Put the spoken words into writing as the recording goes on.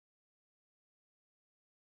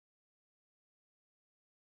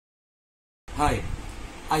Hi,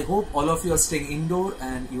 I hope all of you are staying indoor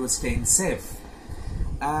and you are staying safe.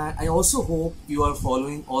 And I also hope you are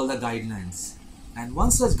following all the guidelines. And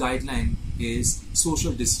one such guideline is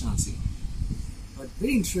social distancing. But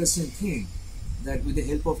very interesting thing that with the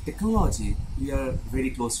help of technology, we are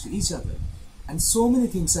very close to each other. And so many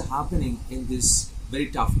things are happening in this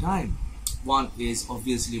very tough time. One is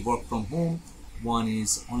obviously work from home. One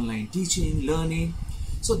is online teaching, learning.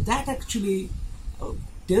 So that actually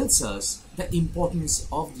tells us the importance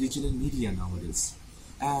of digital media nowadays.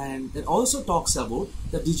 And it also talks about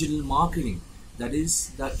the digital marketing, that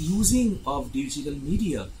is the using of digital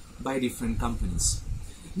media by different companies.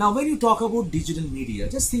 Now when you talk about digital media,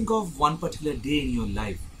 just think of one particular day in your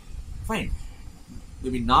life. Fine,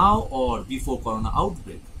 maybe now or before corona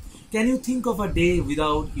outbreak. Can you think of a day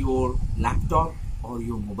without your laptop or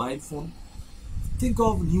your mobile phone? Think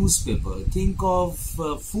of newspaper, think of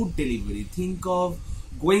food delivery, think of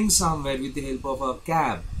going somewhere with the help of a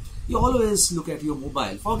cab. You always look at your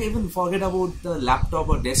mobile. Forget about the laptop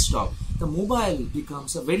or desktop. The mobile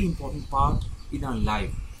becomes a very important part in our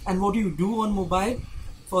life. And what do you do on mobile?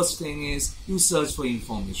 First thing is you search for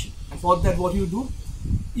information. And for that, what you do?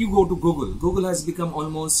 You go to Google. Google has become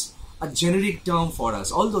almost a generic term for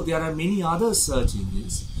us. Although there are many other search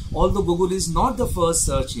engines. Although Google is not the first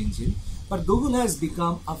search engine, but Google has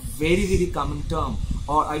become a very, very common term,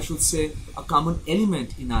 or I should say a common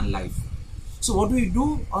element in our life. So what do you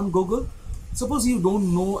do on Google? Suppose you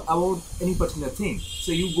don't know about any particular thing.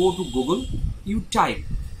 So you go to Google, you type,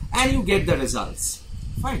 and you get the results.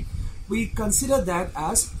 Fine. We consider that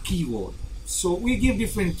as keyword. So we give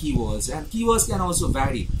different keywords, and keywords can also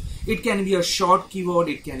vary. It can be a short keyword,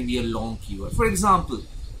 it can be a long keyword. For example,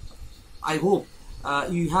 I hope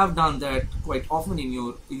you have done that quite often in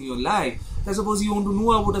your life. That suppose you want to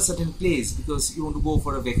know about a certain place because you want to go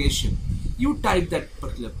for a vacation. You type that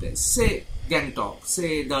particular place. Say Gangtok,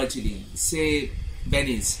 say Darjeeling, say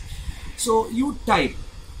Venice. So you type,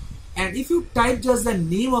 and if you type just the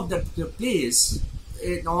name of that particular place,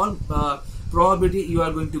 in all probability you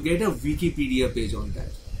are going to get a Wikipedia page on that.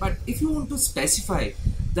 But if you want to specify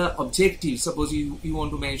the objective, suppose you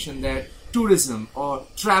want to mention that tourism or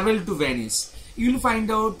travel to Venice, you'll find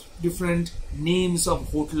out different names of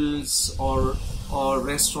hotels or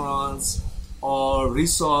restaurants or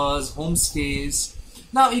resorts, homestays.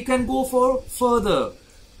 Now you can go for further,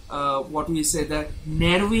 that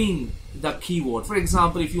narrowing the keyword. For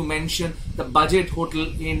example, if you mention the budget hotel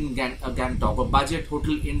in Gangtok or budget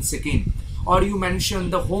hotel in Sikkim, or you mention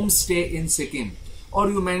the homestay in Sikkim, or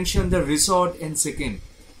you mention the resort in Sikkim,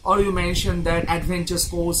 or you mention that adventure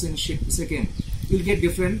sports in Sikkim, you'll get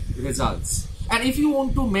different results. And if you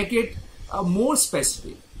want to make it more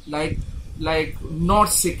specific, like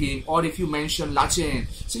North Sikkim, or if you mention Lachen,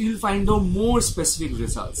 so you'll find out more specific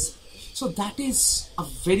results. So that is a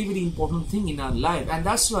very, very important thing in our life, and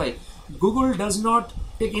that's why Google does not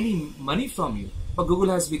take any money from you, but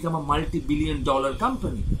Google has become a multi-billion-dollar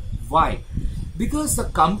company. Why? Because the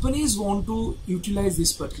companies want to utilize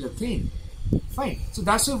this particular thing. Fine. So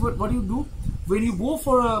that's what you do. When you go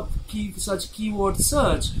for a such keyword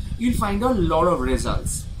search, you'll find a lot of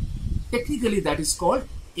results. Technically, that is called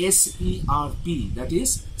SERP, that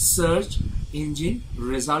is Search Engine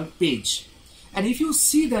Result Page. And if you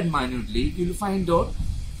see that minutely, you'll find out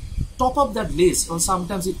top of that list, or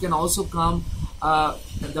sometimes it can also come at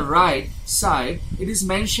the right side. It is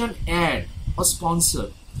mentioned ad or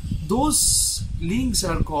sponsor. Those links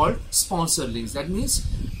are called sponsored links. That means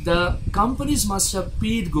the companies must have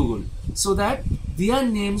paid Google so that their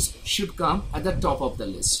names should come at the top of the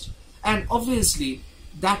list. And obviously,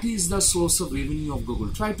 that is the source of revenue of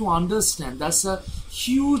Google. Try to understand that's a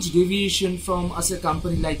huge deviation from as a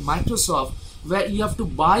company like Microsoft, where you have to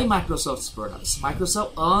buy Microsoft's products.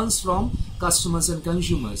 Microsoft earns from customers and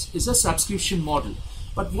consumers. It's a subscription model.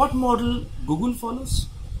 But what model Google follows,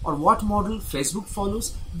 or what model Facebook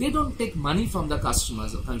follows? They don't take money from the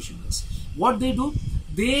customers or consumers. What they do,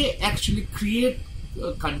 they actually create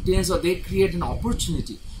contents, or they create an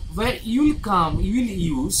opportunity where you will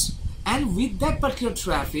use, and with that particular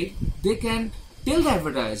traffic, they can tell the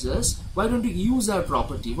advertisers, why don't you use our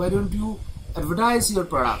property? Why don't you advertise your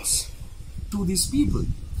products to these people?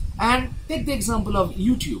 And take the example of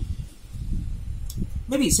YouTube.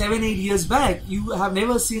 Maybe 7-8 years back, you have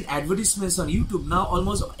never seen advertisements on YouTube. Now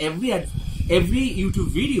almost every YouTube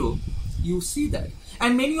video, you see that.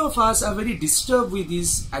 And many of us are very disturbed with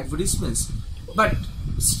these advertisements, but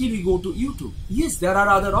still we go to YouTube. Yes, there are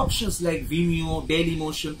other options like Vimeo,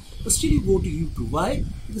 Dailymotion, but still you go to YouTube. Why?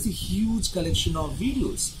 Because a huge collection of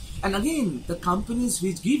videos. And again, the companies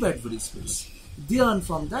which give advertisements, they earn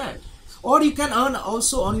from that. Or you can earn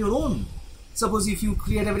also on your own. Suppose if you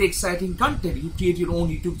create a very exciting content, you create your own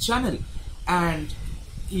YouTube channel and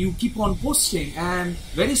you keep on posting, and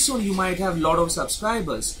very soon you might have a lot of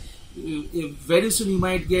subscribers. Very soon you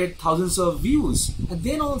might get thousands of views, and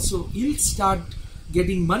then also you'll start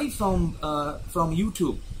getting money from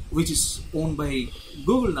YouTube, which is owned by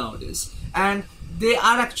Google nowadays, and they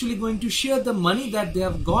are actually going to share the money that they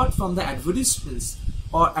have got from the advertisements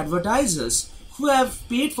or advertisers who have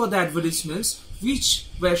paid for the advertisements which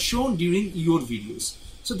were shown during your videos.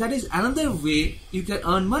 So that is another way you can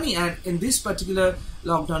earn money, and in this particular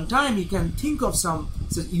lockdown time you can think of some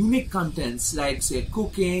such unique contents like, say,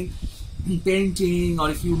 cooking, painting, or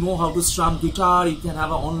if you know how to strum guitar, you can have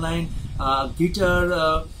an online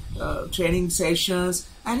guitar training sessions,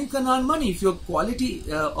 and you can earn money if your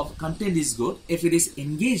quality of content is good, if it is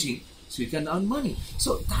engaging, so you can earn money.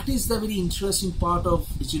 So that is the very interesting part of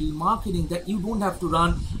digital marketing, that you don't have to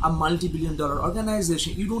run a multi-billion-dollar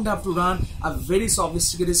organization, you don't have to run a very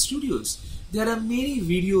sophisticated studios. There are many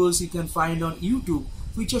videos you can find on YouTube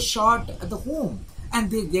which are shot at the home,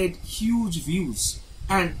 and they get huge views,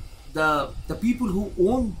 and the people who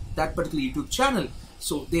own that particular YouTube channel,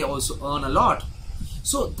 so they also earn a lot.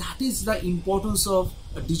 So that is the importance of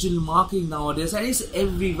digital marketing nowadays, and it's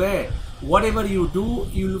everywhere. Whatever you do,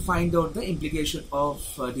 you will find out the implication of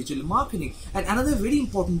digital marketing. And another very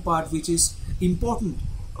important part which is important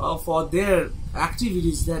for their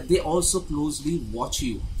activities, that they also closely watch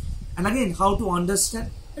you. And again, how to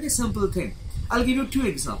understand? Very simple thing. I'll give you two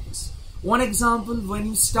examples. One example, when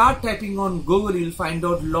you start typing on Google, you'll find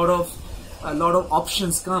out a lot of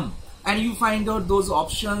options come, and you find out those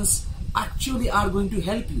options actually are going to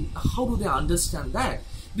help you. How do they understand that?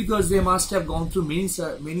 Because they must have gone through many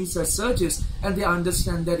such searches, and they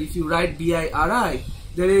understand that if you write BIRI,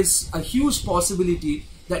 there is a huge possibility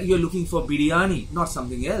that you are looking for biryani, not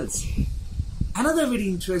something else. Another very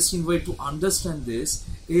interesting way to understand this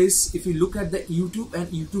is if you look at the YouTube and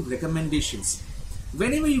YouTube recommendations.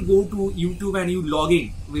 Whenever you go to YouTube and you log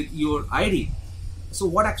in with your ID, so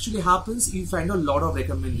what actually happens, you find a lot of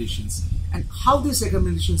recommendations, and how these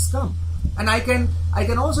recommendations come. And I can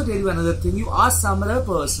also tell you another thing. You ask some other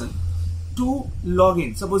person to log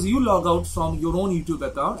in. Suppose you log out from your own YouTube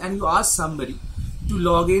account and you ask somebody to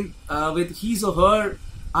log in with his or her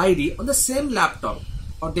ID on the same laptop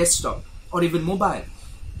or desktop or even mobile.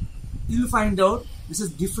 You'll find out this is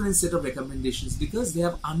different set of recommendations, because they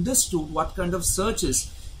have understood what kind of searches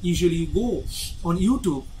usually you go on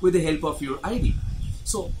YouTube with the help of your ID.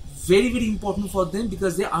 So very, very important for them,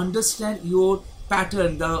 because they understand your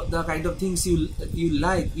pattern, the kind of things you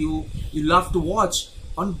like, you love to watch.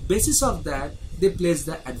 On basis of that, they place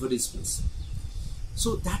the advertisements.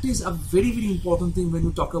 So that is a very, very important thing when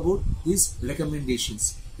you talk about these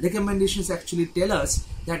recommendations. Recommendations actually tell us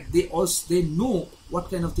that they know what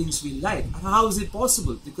kind of things we like. And how is it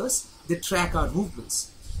possible? Because they track our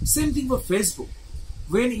movements. Same thing for Facebook.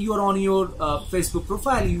 When you are on your Facebook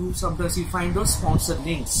profile, sometimes you find those sponsored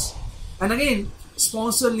links. And again,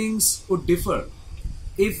 sponsored links would differ.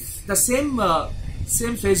 If the same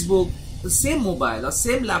Facebook, the same mobile or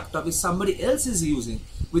same laptop, if somebody else is using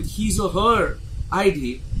with his or her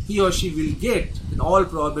ID, he or she will get, in all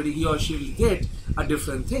probability, he or she will get a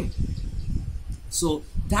different thing. So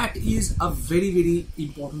that is a very, very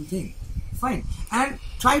important thing. Fine. And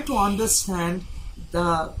try to understand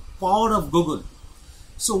the power of Google.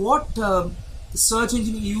 So what search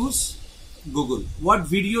engine you use? Google. What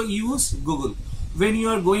video you use? Google. When you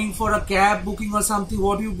are going for a cab booking or something,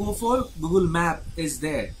 what do you go for? Google Map is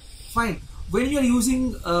there. Fine. When you are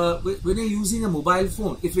using a mobile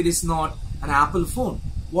phone, if it is not an Apple phone,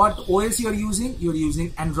 what OS you are using? You are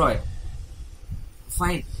using Android.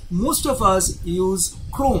 Fine. Most of us use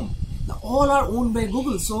Chrome. Now, all are owned by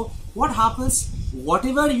Google. So what happens?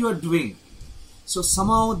 Whatever you are doing, so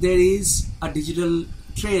somehow there is a digital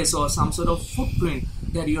trace or some sort of footprint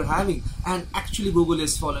that you are having, and actually Google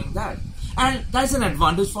is following that. And that's an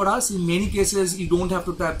advantage for us. In many cases, you don't have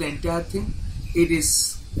to type the entire thing. It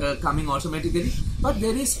is coming automatically. But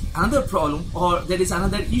there is another problem, or there is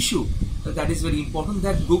another issue that is very important,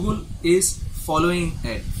 that Google is following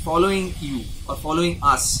you or following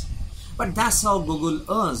us. But that's how Google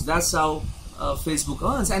earns. That's how Facebook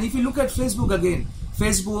earns. And if you look at Facebook again,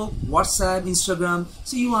 Facebook, WhatsApp, Instagram,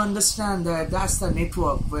 so you understand that that's the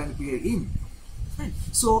network when we are in. Right?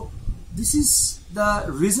 So this is the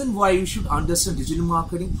reason why you should understand digital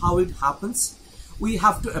marketing, how it happens. We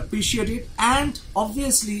have to appreciate it, and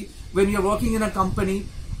obviously when you're working in a company,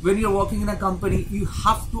 you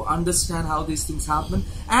have to understand how these things happen.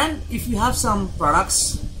 And if you have some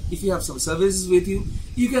products, if you have some services with you,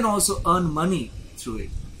 you can also earn money through it.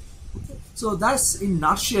 Okay. So that's in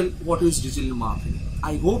nutshell what is digital marketing.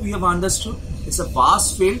 I hope you have understood. It's a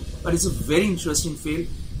vast field, but it's a very interesting field.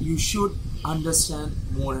 You should understand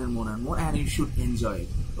more and more and more, and you should enjoy it.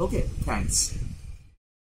 Okay, thanks.